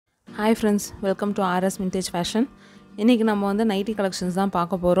Hi friends, welcome to RS Vintage Fashion. இன்னைக்கு நம்ம வந்து நைட்டி கலெக்ஷன்ஸ் தான்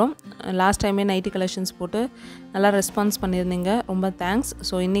பார்க்க போறோம். லாஸ்ட் டைமே நைட்டி கலெக்ஷன்ஸ் போட்டு நல்லா ரெஸ்பான்ஸ் பண்ணிருந்தீங்க. ரொம்ப தேங்க்ஸ்.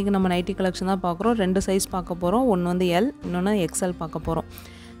 சோ இன்னைக்கு நம்ம நைட்டி கலெக்ஷன் தான் பார்க்கறோம். ரெண்டு சைஸ் பார்க்க போறோம். ஒன்னு வந்து L, இன்னொன்னு XL பார்க்க போறோம்.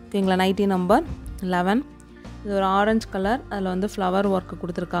 ஓகேங்களா? Nightie number 11. இது ஒரு ஆரஞ்சு கலர். அதுல வந்து ஃப்ளவர் வர்க்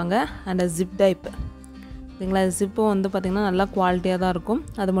கொடுத்திருக்காங்க and a zip type. ஓகேங்களா? ஜிப் வந்து பாத்தீங்கன்னா நல்ல குவாலிட்டியா தான் இருக்கும்.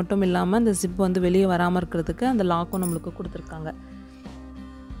 அது மட்டும் இல்லாம இந்த ஜிப் வந்து வெளிய வராம இருக்கிறதுக்கு அந்த லாக்கும் நமக்கு கொடுத்திருக்காங்க.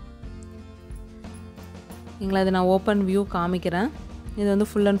 இங்களா இது நான் ஓப்பன் வியூ காமிக்கிறேன். இது வந்து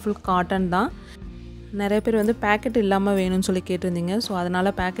ஃபுல் அண்ட் ஃபுல் காட்டன் தான். நிறைய பேர் வந்து பாக்கெட் இல்லாமல் வேணும்னு சொல்லி கேட்டிருந்தீங்க. ஸோ அதனால்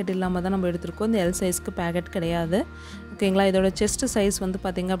பாக்கெட் இல்லாமல் தான் நம்ம எடுத்துருக்கோம். இந்த எல் சைஸ்க்கு பாக்கெட் கிடையாது. ஓகேங்களா? இதோட செஸ்ட் சைஸ் வந்து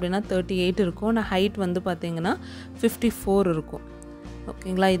பார்த்திங்க அப்படின்னா 38 இருக்கும். ஆனால் ஹைட் வந்து பார்த்திங்கன்னா 54 இருக்கும்.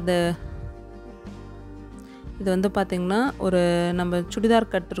 ஓகேங்களா? இது வந்து பார்த்திங்கன்னா ஒரு நம்ம சுடிதார்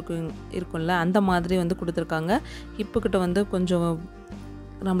கட் இருக்கும்ல அந்த மாதிரி வந்து கொடுத்துருக்காங்க. ஹிப்புக்கிட்ட வந்து கொஞ்சம்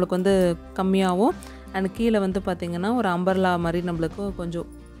நம்மளுக்கு வந்து கம்மியாகவும் அண்ட் கீழே வந்து பார்த்திங்கன்னா ஒரு அம்பர்லா மாதிரி நம்மளுக்கு கொஞ்சம்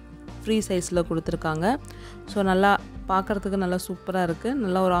ஃப்ரீ சைஸில் கொடுத்துருக்காங்க. ஸோ நல்லா பார்க்குறதுக்கு நல்லா சூப்பராக இருக்குது.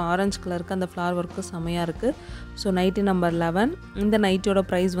 நல்லா ஒரு ஆரஞ்சு கலருக்கு அந்த ஃப்ளவர் ஒர்க்கு செமையாக இருக்குது. So nightie number 11. இந்த நைட்டியோட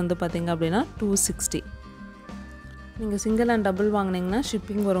ப்ரைஸ் வந்து பார்த்திங்க அப்படின்னா 260. நீங்கள் சிங்கிள் அண்ட் டபுள் வாங்கினீங்கன்னா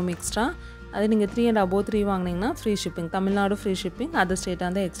ஷிப்பிங் வரும் எக்ஸ்ட்ரா. அது நீங்கள் 3 and above 3 வாங்கினீங்கன்னா free shipping. Tamil Nadu free shipping. Other ஸ்டேட்டாக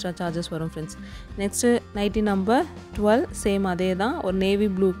இருந்தால் எக்ஸ்ட்ரா சார்ஜஸ் வரும் friends. Next nightie number 12. Same அதே தான். ஒரு நேவி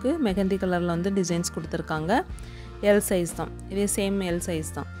ப்ளூக்கு மெஹந்தி கலரில் வந்து டிசைன்ஸ் கொடுத்துருக்காங்க. எல் சைஸ் தான். இதே சேம் எல்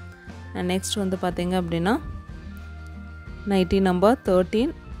சைஸ் தான். நெக்ஸ்ட் வந்து பார்த்திங்க அப்படின்னா நைட்டி நம்பர் 13.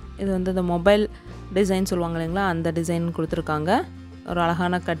 இது வந்து இந்த மொபைல் டிசைன் சொல்லுவாங்க இல்லைங்களா, அந்த டிசைன் கொடுத்துருக்காங்க. ஒரு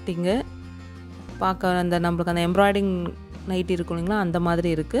அழகான கட்டிங்கு பார்க்க அந்த நம்மளுக்கு அந்த எம்ப்ராய்டிங் நைட்டி இருக்கும் இல்லைங்களா அந்த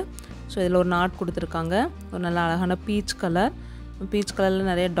மாதிரி இருக்குது. ஸோ இதில் ஒரு நாட் கொடுத்துருக்காங்க. ஒரு நல்ல அழகான பீச் கலரில்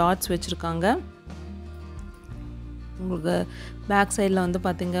நிறைய டாட்ஸ் வச்சுருக்காங்க. உங்களுக்கு பேக் சைடில் வந்து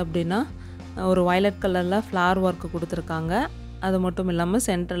பார்த்திங்க அப்படின்னா ஒரு வயலட் கலரில் ஃப்ளவர் ஒர்க்கு கொடுத்துருக்காங்க. அது மட்டும் இல்லாமல்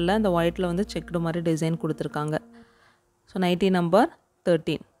சென்டரில் அந்த ஒயிட்டில் வந்து செக்குடு மாதிரி டிசைன் கொடுத்துருக்காங்க. So nightie number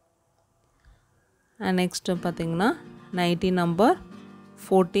 13. And next பார்த்திங்கன்னா நைட்டி நம்பர்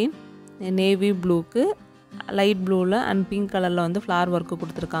 14. நேவி ப்ளூக்கு லைட் ப்ளூவில் அண்ட் பிங்க் கலரில் வந்து ஃப்ளவர் ஒர்க்கு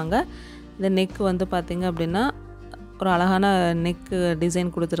கொடுத்துருக்காங்க. இந்த நெக்கு வந்து பார்த்திங்க அப்படின்னா ஒரு அழகான நெக்கு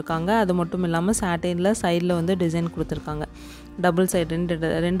டிசைன் கொடுத்துருக்காங்க. அது மட்டும் இல்லாமல் சாட்டினில் சைடில் வந்து டிசைன் கொடுத்துருக்காங்க. டபுள் சைடு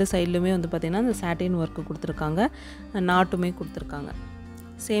ரெண்டு சைட்லையுமே வந்து பார்த்திங்கன்னா இந்த சாட்டின் ஒர்க்கு கொடுத்துருக்காங்க. நாட்டுமே கொடுத்துருக்காங்க.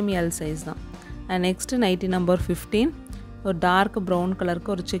 சேம் எல் சைஸ் தான். And next nightie number 15. ஒரு டார்க் ப்ரௌன்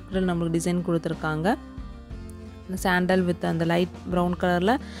கலருக்கு ஒரு செக்குடு நம்மளுக்கு டிசைன் கொடுத்துருக்காங்க. சாண்டல் வித் அந்த லைட் ப்ரௌன்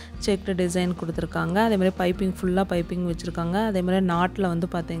கலரில் செக்டு டிசைன் கொடுத்துருக்காங்க. அதேமாதிரி பைப்பிங் ஃபுல்லாக பைப்பிங் வச்சுருக்காங்க. அதேமாதிரி நாட்டில் வந்து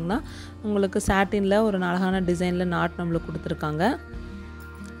பார்த்திங்கன்னா உங்களுக்கு சாட்டினில் ஒரு அழகான டிசைனில் நாட் நம்மளுக்கு கொடுத்துருக்காங்க.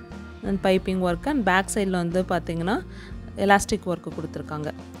 And piping work and back சைடில் வந்து பார்த்திங்கன்னா எலாஸ்டிக் ஒர்க்கு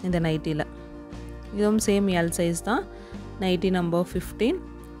கொடுத்துருக்காங்க இந்த நைட்டியில். இதுவும் சேம் எல் சைஸ் தான். Nightie number 15.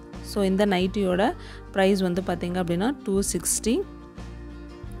 ஸோ இந்த நைட்டியோட ப்ரைஸ் வந்து பார்த்திங்க அப்படின்னா 260.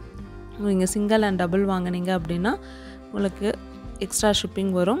 நீங்கள் சிங்கிள் அண்ட் டபுள் வாங்கினீங்க அப்படின்னா உங்களுக்கு எக்ஸ்ட்ரா ஷிப்பிங்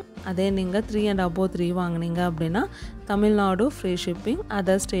வரும். அதே நீங்கள் 3 and above 3 வாங்கினீங்க அப்படின்னா தமிழ்நாடு ஃப்ரீ ஷிப்பிங்.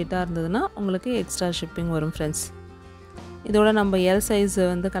 அதர் ஸ்டேட்டாக இருந்ததுன்னா உங்களுக்கு எக்ஸ்ட்ரா ஷிப்பிங் வரும் ஃப்ரெண்ட்ஸ். இதோட நம்ம எல் சைஸ்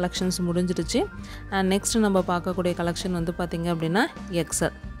வந்து கலெக்ஷன்ஸ் முடிஞ்சிடுச்சு. அண்ட் நெக்ஸ்ட்டு நம்ம பார்க்கக்கூடிய கலெக்ஷன் வந்து பார்த்திங்க அப்படின்னா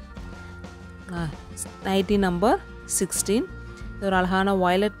XL. Nightie number 16. இது ஒரு அழகான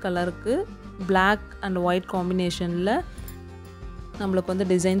வயலட் கலருக்கு பிளாக் அண்ட் ஒயிட் காம்பினேஷனில் நம்மளுக்கு வந்து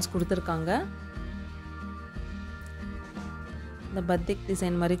டிசைன்ஸ் கொடுத்துருக்காங்க. இந்த பத்திக்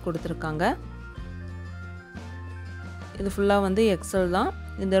டிசைன் மாதிரி கொடுத்துருக்காங்க. இது ஃபுல்லாக வந்து XL தான்.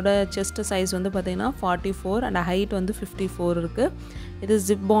 இதோட செஸ்ட் சைஸ் வந்து பார்த்திங்கன்னா 44 அண்ட் ஹைட் வந்து 54 இருக்குது. இது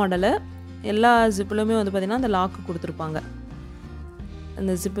ஜிப் மாடலு. எல்லா ஜிப்லையுமே வந்து பார்த்திங்கன்னா அந்த லாக்கு கொடுத்துருப்பாங்க.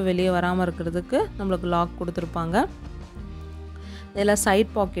 இந்த ஜிப்பு வெளியே வராமல் இருக்கிறதுக்கு நம்மளுக்கு லாக் கொடுத்துருப்பாங்க. இதில்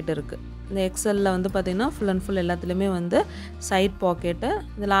சைட் பாக்கெட் இருக்குது. இந்த எக்ஸலில் வந்து பார்த்திங்கன்னா ஃபுல் அண்ட் ஃபுல் எல்லாத்துலேயுமே வந்து சைட் பாக்கெட்டு.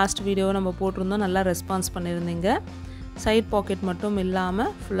 இந்த லாஸ்ட் வீடியோவை நம்ம போட்டிருந்தோம், நல்லா ரெஸ்பான்ஸ் பண்ணியிருந்தீங்க. சைட் பாக்கெட் மட்டும்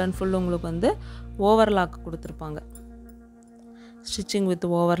இல்லாமல் ஃபுல் அண்ட் ஃபுல் உங்களுக்கு வந்து ஓவர்லாக் கொடுத்துருப்பாங்க. ஸ்டிச்சிங் வித்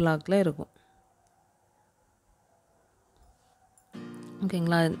ஓவர்லாக்கில் இருக்கும்.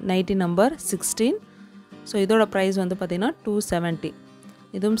 ஓகேங்களா? Nightie number 16. ஸோ இதோட ப்ரைஸ் வந்து பார்த்திங்கன்னா 270.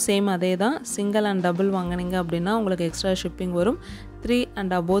 இதுவும் சேம் அதே தான். சிங்கிள் அண்ட் டபுள் வாங்கினீங்க அப்படின்னா உங்களுக்கு எக்ஸ்ட்ரா ஷிப்பிங் வரும். 3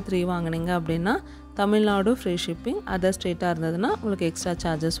 and above 3 வாங்கினீங்க அப்படின்னா தமிழ்நாடு ஃப்ரீ ஷிப்பிங். அதர் ஸ்டேட்டாக இருந்ததுன்னா உங்களுக்கு எக்ஸ்ட்ரா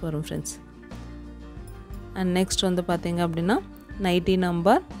சார்ஜஸ் வரும் ஃப்ரெண்ட்ஸ். அண்ட் நெக்ஸ்ட் வந்து பார்த்திங்க அப்படின்னா நைட்டி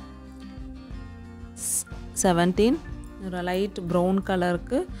நம்பர் 17. ஒரு லைட் ப்ரௌன்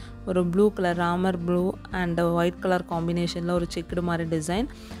கலருக்கு ஒரு blue colour Ramar blue and white colour காம்பினேஷனில் ஒரு செக்குடு மாதிரி டிசைன்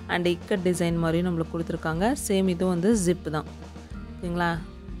அண்ட் இக்கட் டிசைன் மாதிரி நம்மளுக்கு கொடுத்துருக்காங்க. சேம் இதுவும் வந்து ஜிப் தான். ஓகேங்களா?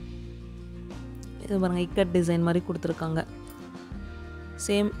 இது பாருங்கள் இக்கட் டிசைன் மாதிரி கொடுத்துருக்காங்க.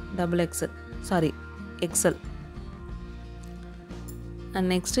 Same double XL sorry XL. And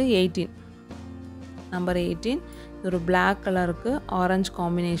next 18 number 18 இது ஒரு பிளாக் கலருக்கு ஆரஞ்சு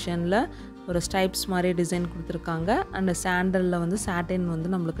காம்பினேஷனில் ஒரு ஸ்டைப்ஸ் மாதிரி டிசைன் கொடுத்துருக்காங்க. அண்ட் சாண்டலில் வந்து சாட்டின்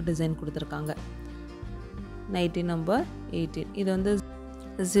வந்து நம்மளுக்கு டிசைன் கொடுத்துருக்காங்க. நைட்டி நம்பர் 18 இது வந்து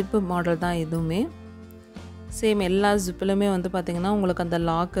ஜிப்பு மாடல் தான். இதுவுமே சேம் எல்லா ஜிப்பிலுமே வந்து பார்த்திங்கன்னா உங்களுக்கு அந்த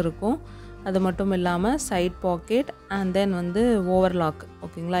லாக் இருக்கும். அது மட்டும் இல்லாமல் சைட் பாக்கெட் அண்ட் தென் வந்து ஓவர் லாக்.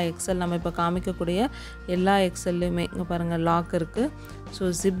 ஓகேங்களா, எக்ஸல் நம்ம இப்போ காமிக்கக்கூடிய எல்லா எக்ஸல்லையுமே இங்கே பாருங்கள் லாக் இருக்குது. ஸோ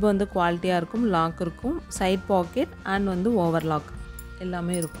ஜிப் வந்து குவாலிட்டியாக இருக்கும், லாக் இருக்கும், சைட் பாக்கெட் அண்ட் வந்து ஓவர் லாக்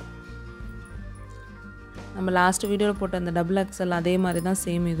எல்லாமே இருக்கும். நம்ம லாஸ்ட் வீடியோவில் போட்ட அந்த டபுள் எக்ஸல் அதே மாதிரி தான்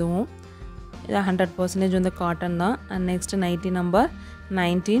சேம் இதுவும். இது 100% வந்து காட்டன் தான். அண்ட் நெக்ஸ்ட்டு நைட்டி நம்பர்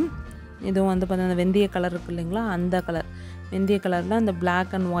 19 இதுவும் வந்து பார்த்தீங்கன்னா வெந்தய கலர் இருக்குது இல்லைங்களா, அந்த கலர் வெந்தய கலரில் அந்த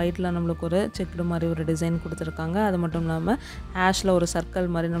பிளாக் அண்ட் ஒயிட்டில் நம்மளுக்கு ஒரு செக்குடு மாதிரி ஒரு டிசைன் கொடுத்துருக்காங்க. அது மட்டும் இல்லாமல் ஹேஷில் ஒரு சர்க்கிள்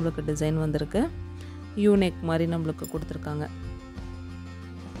மாதிரி நம்மளுக்கு டிசைன் வந்திருக்கு. யூனெக் மாதிரி நம்மளுக்கு கொடுத்துருக்காங்க.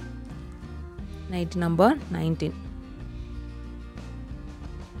 Nightie number 19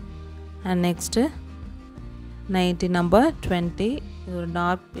 and next nightie number 20 இது ஒரு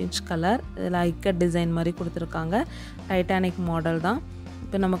டார்க் பீச் கலர். இதில் ஐக்கட் டிசைன் மாதிரி கொடுத்துருக்காங்க. டைட்டானிக் மாடல் தான்.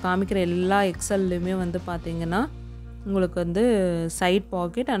 இப்போ நம்ம காமிக்கிற எல்லா எக்ஸல்லையுமே வந்து பார்த்திங்கன்னா உங்களுக்கு வந்து சைட்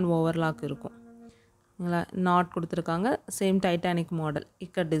பாக்கெட் அண்ட் ஓவர்லாக் இருக்கும். நாட் கொடுத்துருக்காங்க. Same Titanic model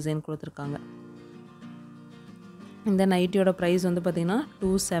ikat design கொடுத்துருக்காங்க. இந்த நைட்டியோட ப்ரைஸ் வந்து பார்த்திங்கன்னா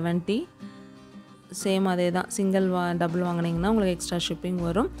 270. சேம் அதே தான். சிங்கிள் டபுள் வாங்கினீங்கன்னா உங்களுக்கு எக்ஸ்ட்ரா ஷிப்பிங்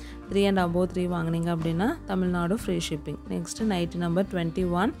வரும். 3 and above 3 வாங்கினீங்க அப்படின்னா Tamil Nadu free shipping. Next nightie number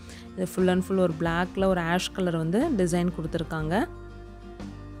 21 இது ஃபுல் அண்ட் ஃபுல் ஒரு பிளாக்கில் ஒரு ஆஷ் கலர் வந்து டிசைன் கொடுத்துருக்காங்க.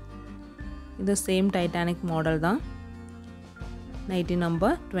 இது சேம் டைட்டானிக் மாடல் தான். Nightie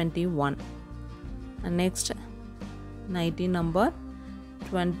number 21 and next nightie number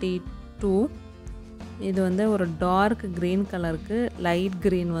 22 இது வந்து ஒரு டார்க் க்ரீன் கலருக்கு லைட்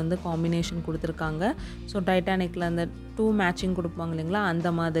க்ரீன் வந்து காம்பினேஷன் கொடுத்துருக்காங்க. ஸோ டைட்டானிக்கில் அந்த 2 மேட்சிங் கொடுப்பாங்க இல்லைங்களா, அந்த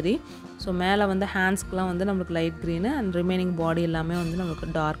மாதிரி. ஸோ மேலே வந்து ஹேண்ட்ஸ்க்கெலாம் வந்து நம்மளுக்கு லைட் க்ரீனு அண்ட் ரிமைனிங் பாடி எல்லாமே வந்து நம்மளுக்கு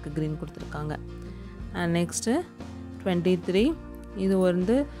டார்க் க்ரீன் கொடுத்துருக்காங்க. அண்ட் நெக்ஸ்ட்டு 23 இது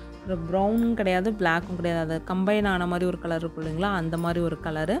வந்து ஒரு ப்ரௌனும் கிடையாது, பிளாக்கும் கிடையாது, அது கம்பைன் ஆன மாதிரி ஒரு கலர் இருக்கும் இல்லைங்களா, அந்த மாதிரி ஒரு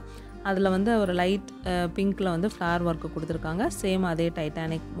கலரு. அதில் வந்து ஒரு லைட் பிங்க்கில் வந்து ஃப்ளவர் ஒர்க்கு கொடுத்துருக்காங்க. சேம் அதே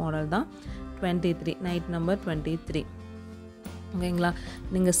டைட்டானிக் மாடல் தான். 23 நைட் நம்பர் 23. ஓகேங்களா,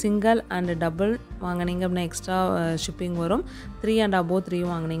 நீங்கள் சிங்கிள் அண்ட் டபுள் வாங்கினீங்க அப்படின்னா எக்ஸ்ட்ரா ஷிப்பிங் வரும். 3 and above 3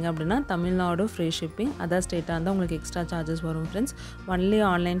 வாங்கினீங்க அப்படின்னா தமிழ்நாடு ஃப்ரீ ஷிப்பிங். அதர் ஸ்டேட்டாக இருந்தால் உங்களுக்கு எக்ஸ்ட்ரா சார்ஜஸ் வரும் ஃப்ரெண்ட்ஸ். ஒன்லி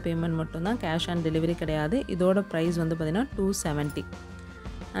ஆன்லைன் பேமெண்ட் மட்டும்தான், கேஷ் ஆன் டெலிவரி கிடையாது. இதோட ப்ரைஸ் வந்து பார்த்திங்கன்னா 270.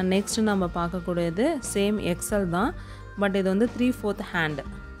 அண்ட் நெக்ஸ்ட்டு நம்ம பார்க்கக்கூடியது சேம் எக்ஸல் தான், பட் இது வந்து 3/4 ஹேண்டு.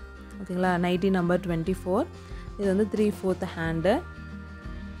 ஓகேங்களா, நைட்டி நம்பர் 24 இது வந்து 3/4 ஹேண்டு.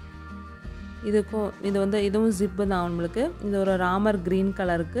 இதுவும் ஜிப்பு தான் நம்மளுக்கு. இது ஒரு ராமர் க்ரீன்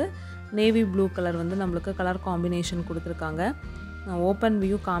கலருக்கு நேவி ப்ளூ கலர் வந்து நம்மளுக்கு கலர் காம்பினேஷன் கொடுத்துருக்காங்க. நான் ஓப்பன்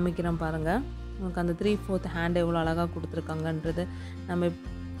வியூ காமிக்கிறேன் பாருங்கள். உங்களுக்கு அந்த 3/4 ஹேண்டு எவ்வளோ அழகாக கொடுத்துருக்காங்கன்றது. நம்ம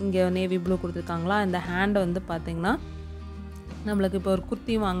இங்கே நேவி ப்ளூ கொடுத்துருக்காங்களா, இந்த ஹேண்டை வந்து பார்த்திங்கன்னா நம்மளுக்கு இப்போ ஒரு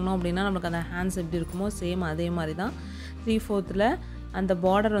குர்த்தி வாங்கினோம் அப்படின்னா நம்மளுக்கு அந்த ஹேண்ட்ஸ் எப்படி இருக்குமோ சேம் அதே மாதிரி தான். 3/4 அந்த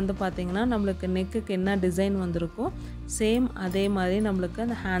பார்டர் வந்து பார்த்திங்கன்னா நம்மளுக்கு நெக்குக்கு என்ன டிசைன் வந்திருக்கோ சேம் அதே மாதிரி நம்மளுக்கு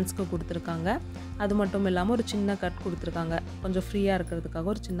அந்த ஹேண்ட்ஸ்க்கு கொடுத்துருக்காங்க. அது மட்டும் இல்லாமல் ஒரு சின்ன கட் கொடுத்துருக்காங்க, கொஞ்சம் ஃப்ரீயாக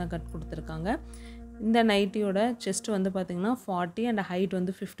இருக்கிறதுக்காக ஒரு சின்ன கட் கொடுத்துருக்காங்க. இந்த நைட்டியோட செஸ்ட் வந்து பார்த்திங்கன்னா 40 அண்ட் ஹைட்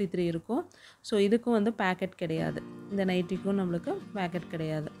வந்து 53 இருக்கும். ஸோ இதுக்கும் வந்து பேக்கெட் கிடையாது, இந்த நைட்டிக்கும் நம்மளுக்கு பேக்கெட்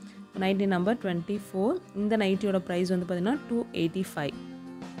கிடையாது. நைட்டி நம்பர் 24 இந்த நைட்டியோட ப்ரைஸ் வந்து பார்த்திங்கன்னா 285.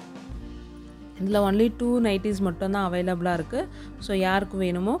 இதில் ஒன்லி 2 நைட்டிஸ் மட்டும்தான் அவைலபிளாக இருக்குது. ஸோ யாருக்கு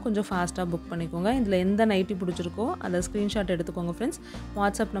வேணுமோ கொஞ்சம் ஃபாஸ்ட்டாக புக் பண்ணிக்கோங்க. இதில் எந்த நைட்டி பிடிச்சிருக்கோ அதை ஸ்க்ரீன்ஷாட் எடுத்துக்கோங்க ஃப்ரெண்ட்ஸ்.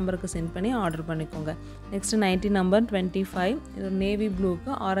 வாட்ஸ்அப் நம்பருக்கு சென்ட் பண்ணி ஆர்டர் பண்ணிக்கோங்க. நெக்ஸ்ட்டு நைட்டி நம்பர் 25 இது navy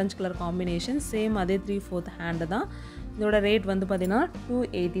ப்ளூக்கு orange colour combination. Same அதே 3/4 ஹேண்டு தான். இதோட ரேட் வந்து பார்த்திங்கன்னா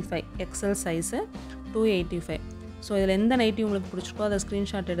 285. XL size 285. ஸோ இதில் எந்த நைட்டி உங்களுக்கு பிடிச்சிருக்கோ அதை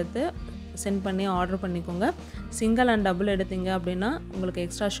ஸ்க்ரீன்ஷாட் எடுத்து சென்ட் பண்ணி ஆர்டர் பண்ணிக்கோங்க. சிங்கிள் அண்ட் டபுள் எடுத்தீங்க அப்படின்னா உங்களுக்கு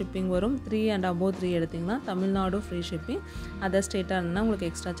எக்ஸ்ட்ரா ஷிப்பிங் வரும். 3 and above 3 எடுத்திங்கன்னா தமிழ்நாடு ஃப்ரீ ஷிப்பிங். அதர் ஸ்டேட்டாக இருந்தால் உங்களுக்கு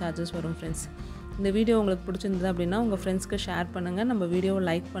எக்ஸ்ட்ரா சார்ஜஸ் வரும் ஃப்ரெண்ட்ஸ். இந்த வீடியோ உங்களுக்கு பிடிச்சிருந்தது அப்படின்னா உங்கள் ஃப்ரெண்ட்ஸ்க்கு ஷேர் பண்ணுங்கள், நம்ம வீடியோவை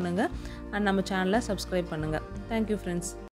லைக் பண்ணுங்கள் அண்ட் நம்ம சேனலை சப்ஸ்கிரைப் பண்ணுங்கள். Thank you friends.